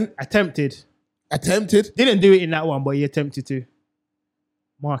 50 Cent Attempted. attempted. Didn't do it in that one, but he attempted to.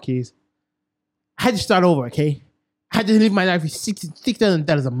 Marquise. I had to start over, okay? I had to live my life with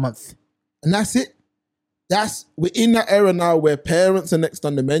 $6,000 a month. And that's it. We're in that era now where parents are next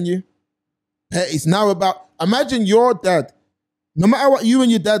on the menu. It's now about, imagine your dad, no matter what you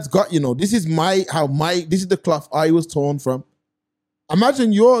and your dad's got, you know, this is the cloth I was torn from.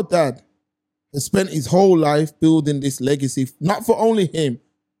 Imagine your dad has spent his whole life building this legacy, not for only him,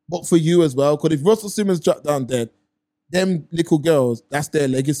 but for you as well. Because if Russell Simmons dropped down dead, them little girls, that's their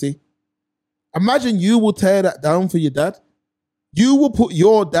legacy. Imagine you will tear that down for your dad. You will put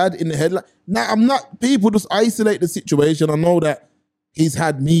your dad in the headline. Now, people just isolate the situation. I know that he's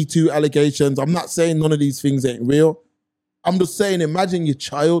had Me Too allegations. I'm not saying none of these things ain't real. I'm just saying, imagine your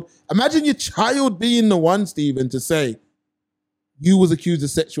child being the one, Stephen, to say, you was accused of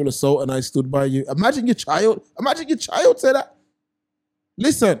sexual assault and I stood by you. Imagine your child say that.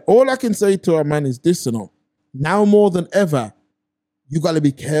 Listen, all I can say to our man is this, you know. Now more than ever, you got to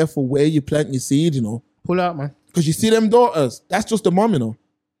be careful where you plant your seed, you know. Pull out, man. Because you see them daughters, that's just the mom, you know.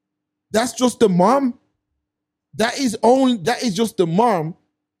 That's just the mom. That is just the mom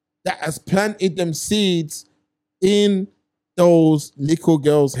that has planted them seeds in those little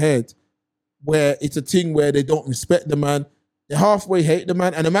girls' head, where it's a thing where they don't respect the man. They halfway hate the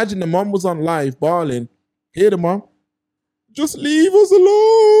man. And imagine the mom was on live bawling. Hear the mom? Just leave us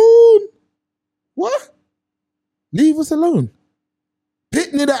alone. What? Leave us alone.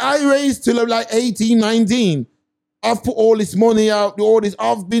 Pitney that I raised till I'm like 18, 19. I've put all this money out,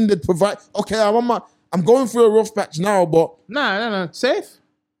 I've been the provider. Okay, I'm going through a rough patch now, but... No, safe.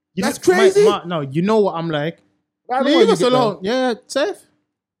 That's crazy. No, you know what I'm like. Leave us alone. Yeah, safe.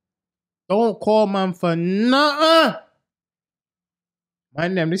 Don't call man for nothing.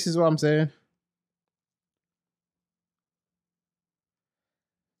 Mind them, this is what I'm saying.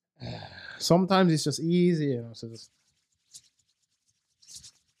 Sometimes it's just easy, you know, so just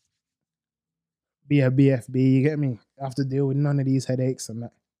be a BFB, you get me? I have to deal with none of these headaches and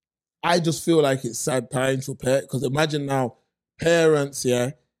that. I just feel like it's sad times for parents, because imagine now, parents,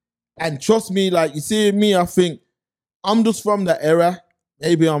 yeah, and trust me, like, you see me, I think, I'm just from that era.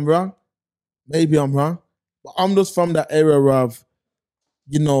 Maybe I'm wrong, but I'm just from that era of,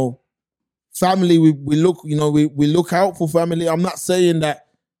 you know, family, we look out for family. I'm not saying that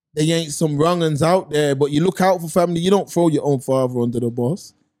there ain't some wrong uns out there, but you look out for family. You don't throw your own father under the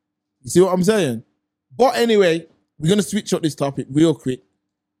bus. You see what I'm saying? But anyway, we're going to switch up this topic real quick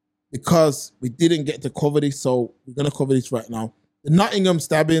because we didn't get to cover this, so we're going to cover this right now. The Nottingham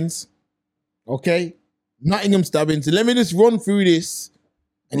stabbings, okay? Nottingham stabbings. Let me just run through this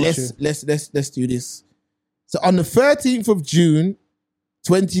and let's do this. So on the 13th of June,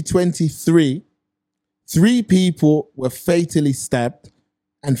 2023, 3 people were fatally stabbed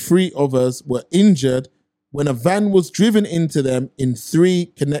and 3 others were injured when a van was driven into them in 3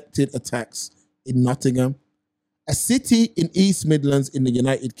 connected attacks in Nottingham, a city in East Midlands in the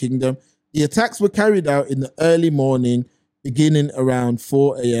United Kingdom. The attacks were carried out in the early morning, beginning around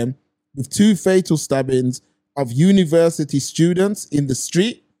 4 a.m, with 2 fatal stabbings of university students in the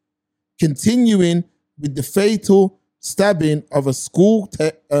street, continuing with the fatal stabbing of a school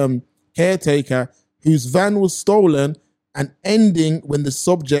caretaker whose van was stolen, and ending when the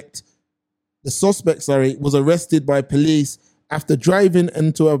suspect was arrested by police after driving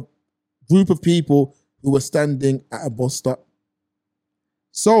into a group of people who were standing at a bus stop.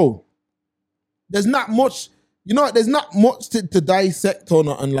 So there's not much, to dissect or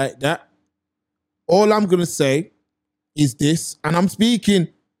nothing like that. All I'm going to say is this, and I'm speaking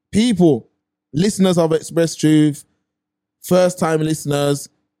people, listeners of Express Truth, first-time listeners,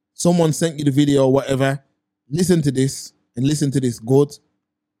 someone sent you the video or whatever, listen to this and listen to this good.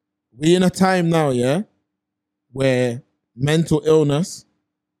 We're in a time now, yeah, where mental illness,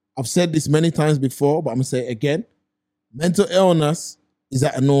 I've said this many times before, but I'm going to say it again. Mental illness is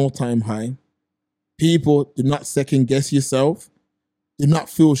at an all-time high. People, do not second-guess yourself. Do not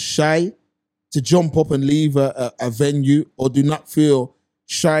feel shy to jump up and leave a venue, or do not feel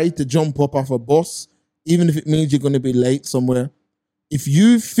shy to jump up off a bus, even if it means you're going to be late somewhere. If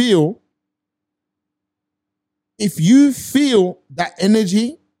you feel that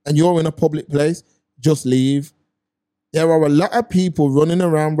energy and you're in a public place, just leave. There are a lot of people running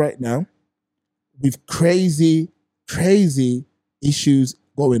around right now with crazy issues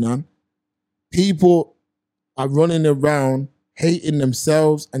going on. People are running around hating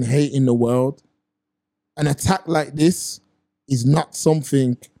themselves and hating the world. An attack like this is not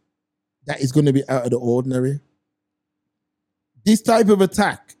something that is going to be out of the ordinary. This type of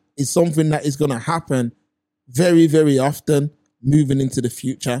attack is something that is going to happen very, very often moving into the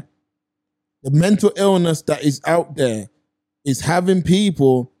future. The mental illness that is out there is having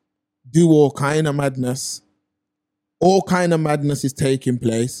people do all kind of madness. All kind of madness is taking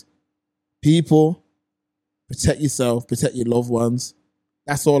place. People, protect yourself, protect your loved ones.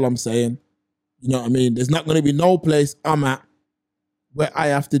 That's all I'm saying. You know what I mean? There's not going to be no place I'm at where I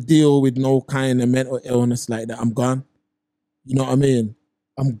have to deal with no kind of mental illness like that. I'm gone. You know what I mean?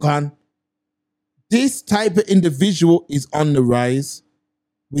 I'm gone. This type of individual is on the rise.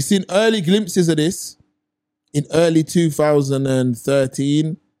 We've seen early glimpses of this in early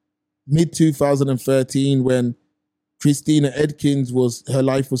 2013, mid 2013, when Christina Edkins her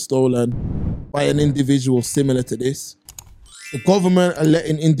life was stolen by an individual similar to this. The government are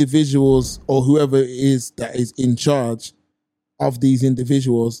letting individuals, or whoever it is that is in charge of these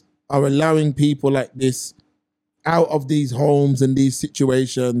individuals, are allowing people like this out of these homes and these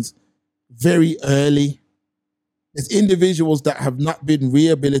situations very early. There's individuals that have not been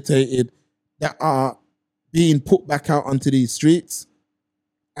rehabilitated that are being put back out onto these streets,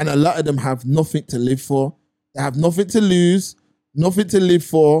 and a lot of them have nothing to live for. They have nothing to lose, nothing to live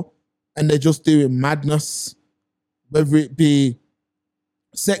for, and they're just doing madness, whether it be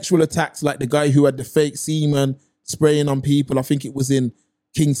sexual attacks like the guy who had the fake semen spraying on people. I think it was in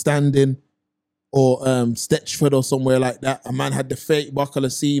King Standing or Stetchford or somewhere like that. A man had the fake buckle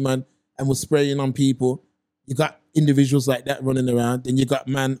of semen and was spraying on people. You got individuals like that running around. Then you got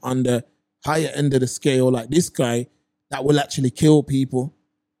man on the higher end of the scale like this guy that will actually kill people.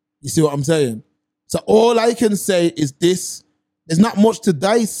 You see what I'm saying? So all I can say is this. There's not much to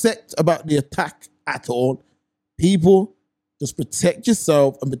dissect about the attack at all. People, just protect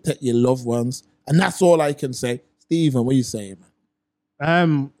yourself and protect your loved ones. And that's all I can say. Stephen, what are you saying,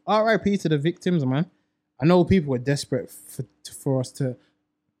 man? R.I.P. to the victims, man. I know people are desperate for us to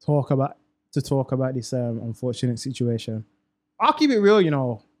talk about this unfortunate situation. I'll keep it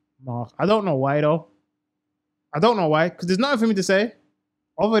real, Mark. I don't know why, though. I don't know why, because there's nothing for me to say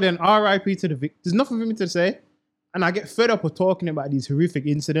other than R.I.P. to the victims. There's nothing for me to say. And I get fed up with talking about these horrific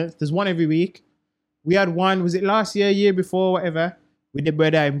incidents. There's one every week. We had one, was it last year, year before, whatever, with the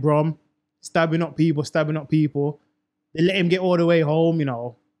brother in Brom, stabbing up people. They let him get all the way home,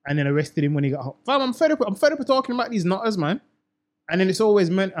 and then arrested him when he got home. Fam, I'm fed up with talking about these nutters, man. And then it's always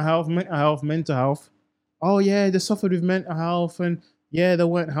mental health. Oh, yeah, they suffered with mental health, and yeah, they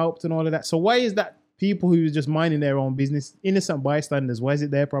weren't helped and all of that. So why is that people who are just minding their own business, innocent bystanders, why is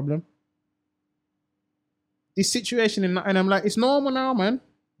it their problem? This situation, and I'm like, it's normal now, man.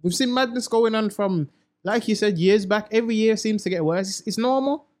 We've seen madness going on from, like you said, years back. Every year seems to get worse. It's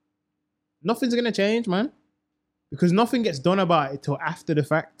normal. Nothing's going to change, man. Because nothing gets done about it till after the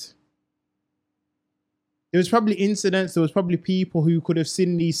fact. There was probably incidents. There was probably people who could have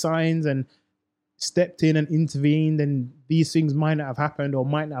seen these signs and stepped in and intervened, and these things might not have happened or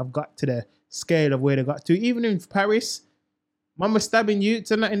might not have got to the scale of where they got to. Even in Paris, man was stabbing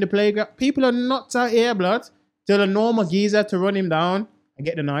youths and that in the playground. People are nuts out here, blood. Tell a normal geezer to run him down and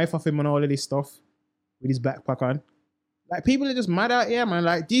get the knife off him and all of this stuff with his backpack on. Like, people are just mad out here, man.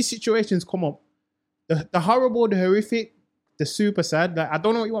 Like, these situations come up. The horrible, the horrific, the super sad. Like, I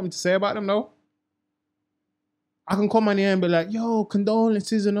don't know what you want me to say about them, though. I can come on here and be like, yo,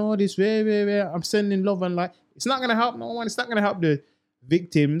 condolences and all this. I'm sending love and light. It's not going to help no one. It's not going to help the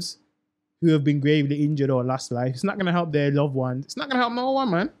victims who have been gravely injured or lost life. It's not going to help their loved ones. It's not going to help no one,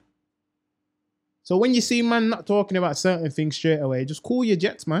 man. So when you see man not talking about certain things straight away, just cool your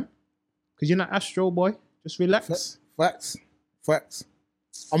jets, man. Because you're not Astro boy. Just relax. Facts.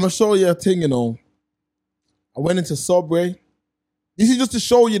 I'm going to show you a thing, I went into Subway. This is just to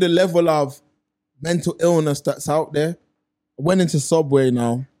show you the level of mental illness that's out there. I went into Subway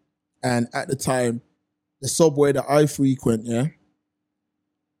now, and at the time, the Subway that I frequent,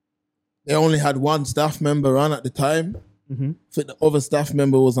 they only had one staff member on at the time. I think the other staff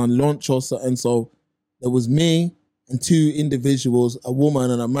member was on lunch or something, so there was me and two individuals, a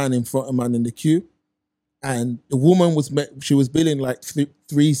woman and a man in front of man in the queue. And the woman she was billing like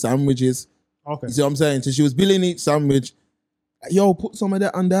three sandwiches. Okay. You see what I'm saying? So she was billing each sandwich. Like, yo, put some of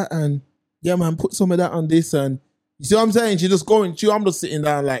that on that, and yeah, man, put some of that on this, and you see what I'm saying? She just going. I'm just sitting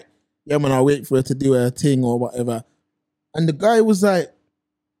down like, yeah, man, I'll wait for her to do her thing or whatever. And the guy was like,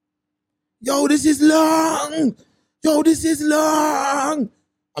 yo, this is long. Yo, this is long.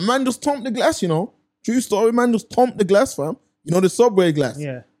 A man just thumped the glass, you know. True story, man just thumped the glass, fam. You know, the Subway glass.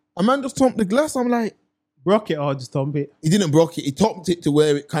 Yeah. A man just thumped the glass. I'm like, Broke it or just thump it? he didn't broke it. He thumped it to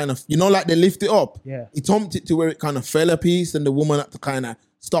where it kind of, you know, like they lift it up. Yeah. He thumped it to where it kind of fell a piece and the woman had to kind of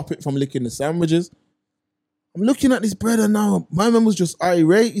stop it from licking the sandwiches. I'm looking at this brother now. My man was just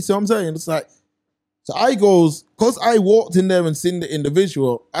irate. You see what I'm saying? It's like, so I goes, because I walked in there and seen the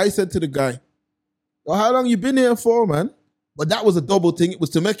individual, I said to the guy, well, how long you been here for, man? But that was a double thing. It was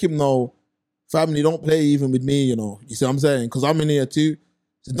to make him know, family, don't play even with me, you know. You see what I'm saying? Because I'm in here too.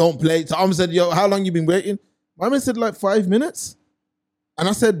 So don't play. So I said, yo, how long you been waiting? My man said like 5 minutes. And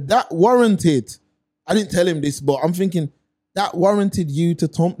I said, that warranted. I didn't tell him this, but I'm thinking, that warranted you to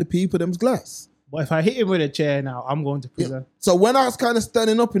thump the people them's glass. But if I hit him with a chair now, I'm going to prison. Yeah. So when I was kind of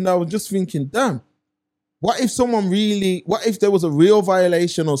standing up and I was just thinking, damn, what if there was a real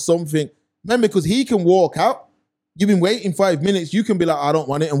violation or something? Man, because he can walk out. You've been waiting 5 minutes. You can be like, I don't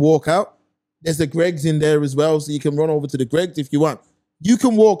want it, and walk out. There's the Greggs in there as well, so you can run over to the Greggs if you want. You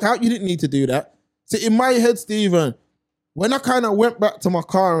can walk out. You didn't need to do that. So in my head, Stephen, when I kind of went back to my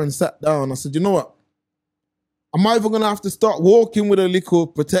car and sat down, I said, you know what? I'm either going to have to start walking with a little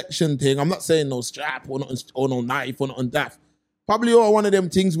protection thing. I'm not saying no strap or no knife or nothing daft. Probably all one of them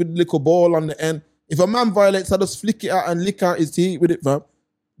things with a little ball on the end. If a man violates, I just flick it out and lick out his teeth with it, fam.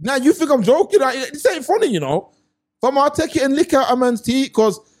 Now, you think I'm joking? This ain't funny, you know. Fam, I'll take it and lick out a man's teeth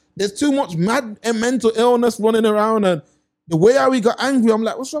because there's too much mad and mental illness running around, and the way how he got angry, I'm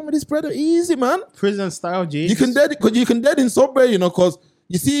like, what's wrong with this brother? Easy, man. Prison style, G. You can dead in Subway, you know, because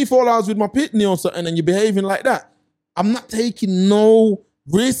you see if all I was with my pitney or something and you're behaving like that. I'm not taking no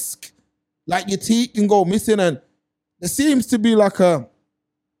risk. Like your teeth can go missing, and there seems to be like I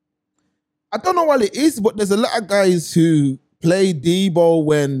don't know what it is, but there's a lot of guys who played Debo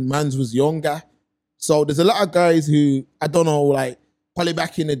when mans was younger. So there's a lot of guys who, I don't know, like probably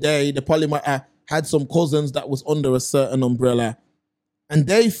back in the day, they probably might have had some cousins that was under a certain umbrella. And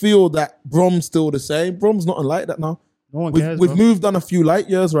they feel that Brom's still the same. Brom's not like that now. No one cares, We've moved on a few light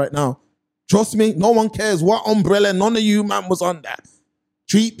years right now. Trust me, no one cares what umbrella none of you man was on that.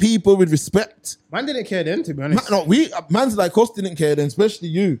 Treat people with respect. Man didn't care then, to be honest. Man's like us didn't care then, especially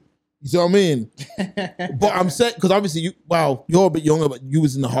you. You see what I mean? But I'm saying, because obviously you're a bit younger, but you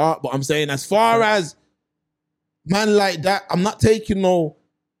was in the heart. But I'm saying, as far as man like that, I'm not taking no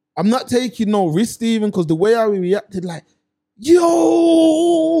risk, Stephen, because the way I reacted, like,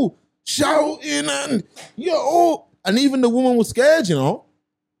 yo, shouting and yo, and even the woman was scared, you know.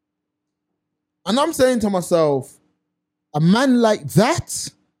 And I'm saying to myself, a man like that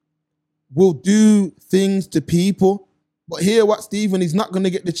will do things to people. But here, what, Stephen, he's not going to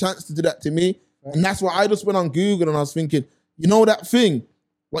get the chance to do that to me. Right. And that's why I just went on Google and I was thinking, you know that thing?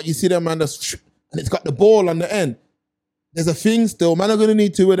 What you see there, man, that's, and it's got the ball on the end. There's a thing still. Man, I'm going to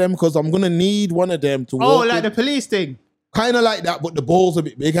need two of them because I'm going to need one of them to walk. Oh, like the police thing? Kind of like that, but the ball's a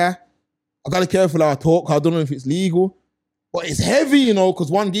bit bigger. I got to be careful how I talk. I don't know if it's legal. But it's heavy, you know, because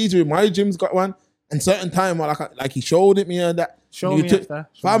one geezer in my gym's got one. And certain time, like he showed it me and that. Show me after.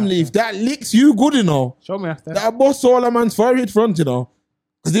 Family, if that licks you good, you know. Show me after. That bust all a man's forehead front, you know.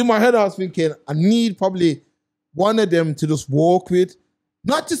 Because in my head, I was thinking, I need probably one of them to just walk with.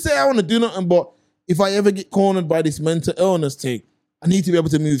 Not to say I want to do nothing, but if I ever get cornered by this mental illness thing, I need to be able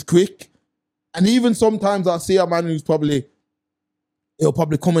to move quick. And even sometimes I'll see a man who's he'll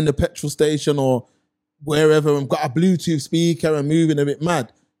probably come in the petrol station or wherever and got a Bluetooth speaker and moving a bit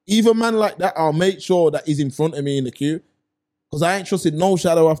mad. Even man like that, I'll make sure that he's in front of me in the queue. Because I ain't trusting no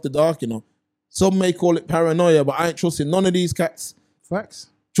shadow after dark, you know. Some may call it paranoia, but I ain't trusting none of these cats. Facts.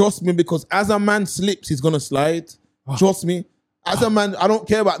 Trust me, because as a man slips, he's going to slide. Trust me. As a man, I don't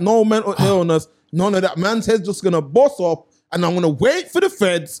care about no mental illness, none of that. Man's head's just going to bust up, and I'm going to wait for the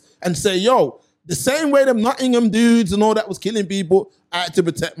feds and say, yo, the same way them Nottingham dudes and all that was killing people, I had to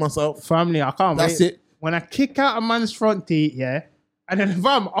protect myself. Family, I can't wait. That's it. When I kick out a man's front teeth, yeah, and then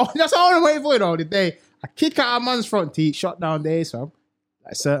that's all I'm waiting for, you know, the day. I kick out a man's front teeth, shut down days, fam.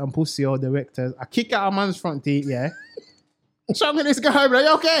 Like certain pussy or directors. I kick out a man's front teeth, yeah. So I'm this guy, like,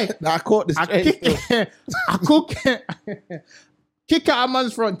 okay. Nah, I caught this. Kick out a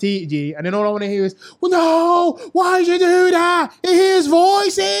man's front teeth, G, and then all I want to hear is, well, no, why'd you do that? He hears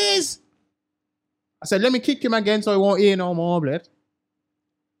voices. I said, let me kick him again so he won't hear no more, blood.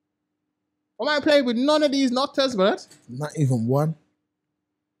 I might play with none of these knockers, blood. Not even one.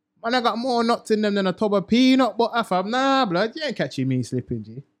 Man, I got more nuts in them than a tub of peanut butter, fam. Nah, blood, you ain't catching me slipping,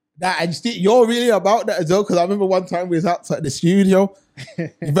 G. Nah, and you're really about that as well, because I remember one time we was outside the studio. You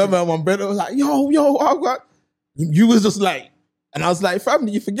remember my brother was like, yo, I've got... You was just like... And I was like,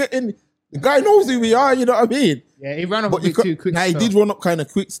 family, you forgetting... The guy knows who we are, you know what I mean? Yeah, he ran up a bit too quick. Nah, he did run up kind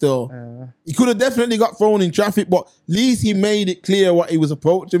of quick still. He could have definitely got thrown in traffic, but at least he made it clear what he was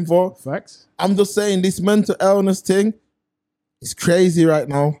approaching for. Facts. I'm just saying, this mental illness thing is crazy right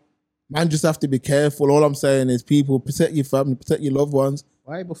now. Man, just have to be careful. All I'm saying is, people, protect your family, protect your loved ones.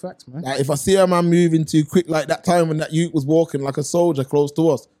 Bible facts, man. Like, if I see a man moving too quick, like that time when that youth was walking like a soldier close to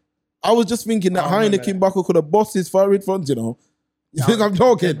us, I was just thinking that Heineken buckle could have bust his forehead front, you know? You think I'm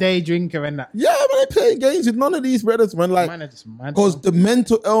joking? The day drinker and that. Yeah, man, they playing games with none of these brothers, man. Like, Man, are just mad. because the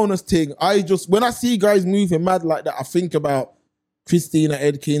mental illness thing, when I see guys moving mad like that, I think about Christina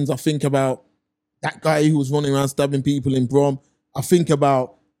Edkins. I think about that guy who was running around stabbing people in Brom. I think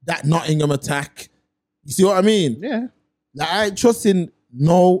about that Nottingham attack. You see what I mean? Yeah. Like, I ain't trusting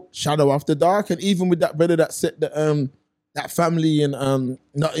no shadow after dark. And even with that brother that set the that family in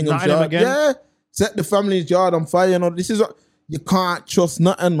Nottingham's yard. Again. Yeah. Set the family's yard on fire. You know, this is what you can't trust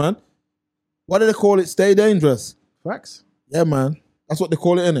nothing, man. What do they call it? Stay dangerous. Facts. Yeah, man. That's what they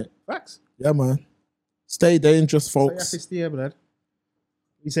call it, innit? Facts. Yeah, man. Stay dangerous, So you have folks. to steer, blood.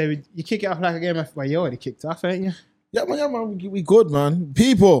 You say you kick it off like a game after, well, you already kicked off, ain't you? Yeah, man. We good, man.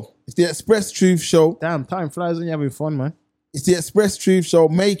 People, it's the Express Truth Show. Damn, time flies when you're having fun, man. It's the Express Truth Show,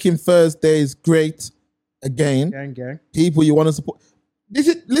 making Thursdays great again. Gang. People, you want to support.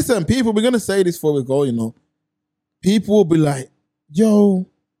 Listen, people, we're going to say this before we go, you know. People will be like, yo,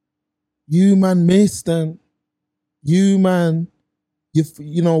 you man missed and you man,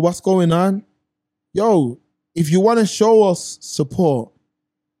 you know, what's going on? Yo, if you want to show us support,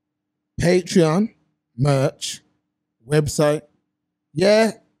 Patreon, merch, website,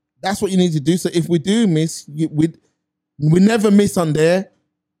 yeah, that's what you need to do. So if we do miss, we never miss on there.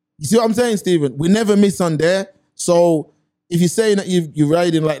 You see what I'm saying, Stephen? We never miss on there. So if you're saying that you're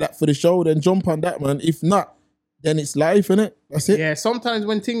riding like that for the show, then jump on that, man. If not, then it's life, innit? That's it. Yeah, sometimes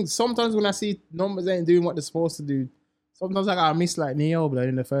when I see numbers ain't doing what they're supposed to do, sometimes I gotta miss like Neo, blood,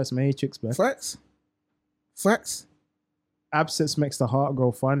 in the first Matrix, blood. Facts. Absence makes the heart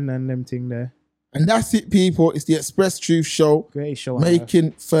grow fun and them thing there. And that's it, people. It's the Express Truth Show. Great show.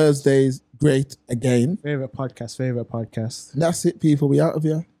 Making Thursdays great again. Favorite podcast. And that's it, people. We out of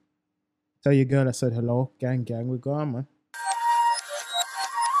here. Tell your girl I said hello. Gang, we gone, man.